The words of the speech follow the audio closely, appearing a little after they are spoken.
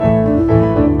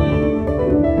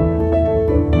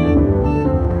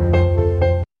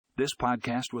This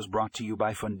podcast was brought to you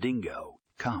by Fundingo.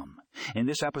 In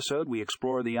this episode, we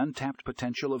explore the untapped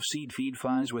potential of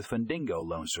CDFIs with Fundingo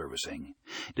loan servicing.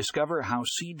 Discover how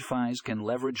CDFIs can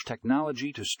leverage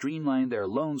technology to streamline their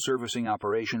loan servicing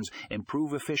operations,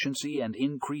 improve efficiency, and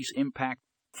increase impact.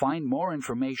 Find more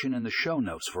information in the show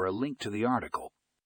notes for a link to the article.